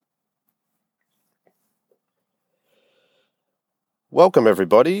Welcome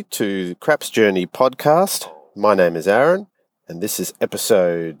everybody to Craps Journey podcast. My name is Aaron and this is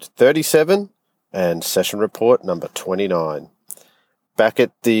episode 37 and session report number 29. Back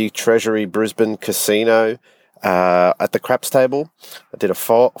at the Treasury Brisbane Casino at the craps table, I did a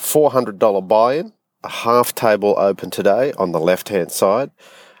 $400 buy-in, a half table open today on the left-hand side.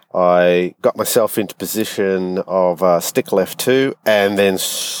 I got myself into position of stick left 2 and then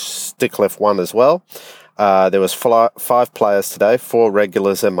stick left 1 as well. There was 5 players today, 4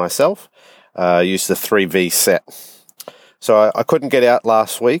 regulars and myself. Used the 3V set. So I couldn't get out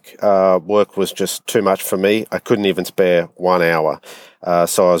last week. Work was just too much for me. I couldn't even spare 1 hour.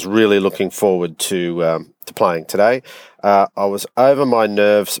 So I was really looking forward to playing today. I was over my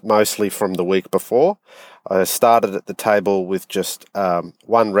nerves mostly from the week before. I started at the table with just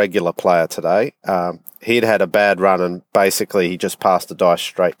one regular player today. He'd had a bad run and basically he just passed the dice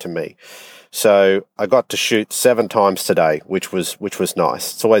straight to me. So I got to shoot 7 times today, which was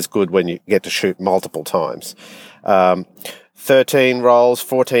nice. It's always good when you get to shoot multiple times. 13 rolls,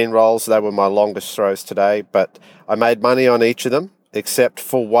 14 rolls, they were my longest throws today, but I made money on each of them, except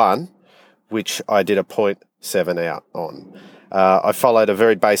for one, which I did a 0.7 out on. I followed a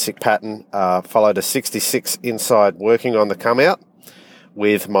very basic pattern, followed a 66 inside working on the come out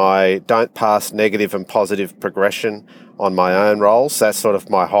with my don't pass negative and positive progression on my own rolls. That's sort of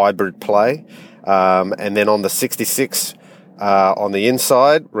my hybrid play. And then on the 66 on the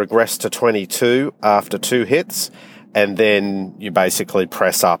inside, regress to 22 after 2 hits, and then you basically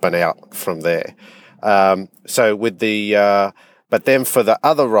press up and out from there. So with the but then for the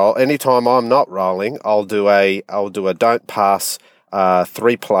other roll, anytime I'm not rolling, I'll do a don't pass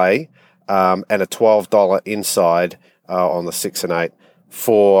 3 play and a $12 inside on the 6 and 8.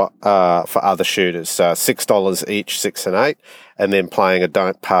 For other shooters, $6 each, 6 and 8, and then playing a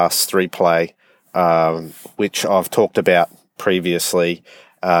don't pass 3 play, which I've talked about previously,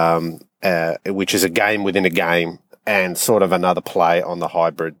 which is a game within a game and sort of another play on the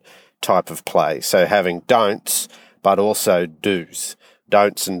hybrid type of play. So having don'ts, but also do's,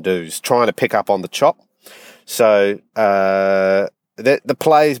 don'ts and do's, trying to pick up on the chop. So the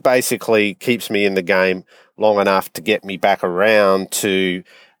plays basically keeps me in the game long enough to get me back around to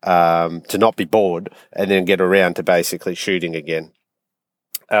not be bored and then get around to basically shooting again.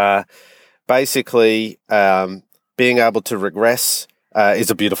 Being able to regress is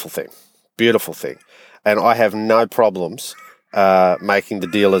a beautiful thing. And I have no problems making the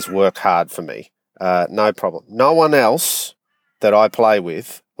dealers work hard for me. No problem. No one else that I play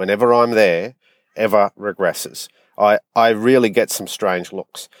with, whenever I'm there, ever regresses. I really get some strange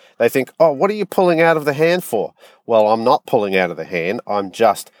looks. They think, oh, what are you pulling out of the hand for? Well, I'm not pulling out of the hand. I'm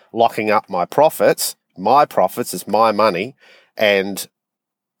just locking up my profits. My profits is my money, and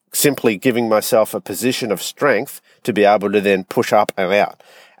simply giving myself a position of strength to be able to then push up and out.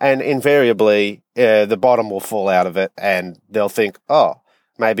 And invariably, the bottom will fall out of it, and they'll think, oh,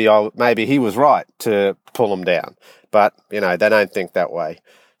 maybe he was right to pull them down. But, they don't think that way.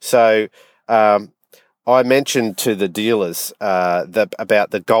 So, I mentioned to the dealers about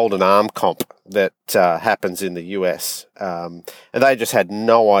the Golden Arm comp that happens in the US, and they just had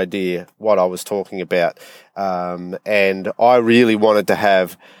no idea what I was talking about. And I really wanted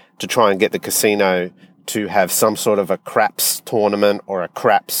to try and get the casino to have some sort of a craps tournament or a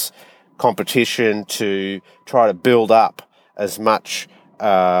craps competition to try to build up as much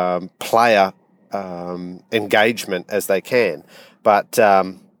player engagement as they can. But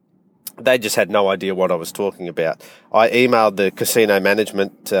they just had no idea what I was talking about. I emailed the casino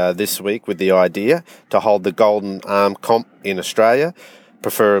management this week with the idea to hold the Golden Arm comp in Australia,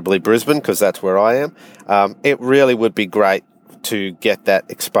 preferably Brisbane, because that's where I am. It really would be great to get that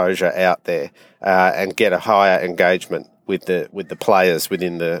exposure out there and get a higher engagement with the players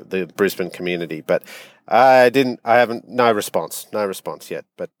within the Brisbane community. But no response yet.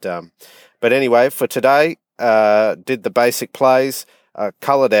 But anyway, for today, did the basic plays.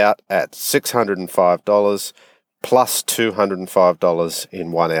 Coloured out at $605 plus $205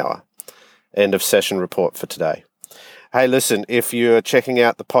 in 1 hour. End of session report for today. Hey, listen, if you're checking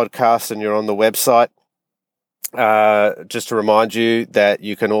out the podcast and you're on the website, just to remind you that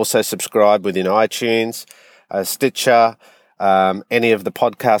you can also subscribe within iTunes, Stitcher, any of the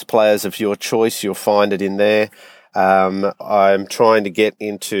podcast players of your choice, you'll find it in there. I'm trying to get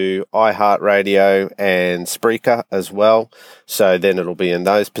into iHeartRadio and Spreaker as well, so then it'll be in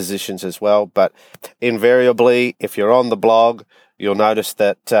those positions as well. But invariably, if you're on the blog, you'll notice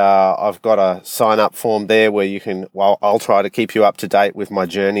that I've got a sign-up form there where you can, I'll try to keep you up to date with my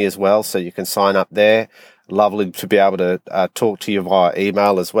journey as well, so you can sign up there, Lovely to be able to talk to you via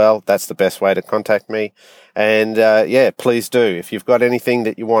email as well. That's the best way to contact me. And please do. If you've got anything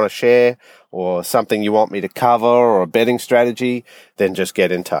that you want to share or something you want me to cover or a betting strategy, then just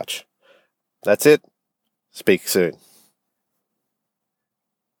get in touch. That's it. Speak soon.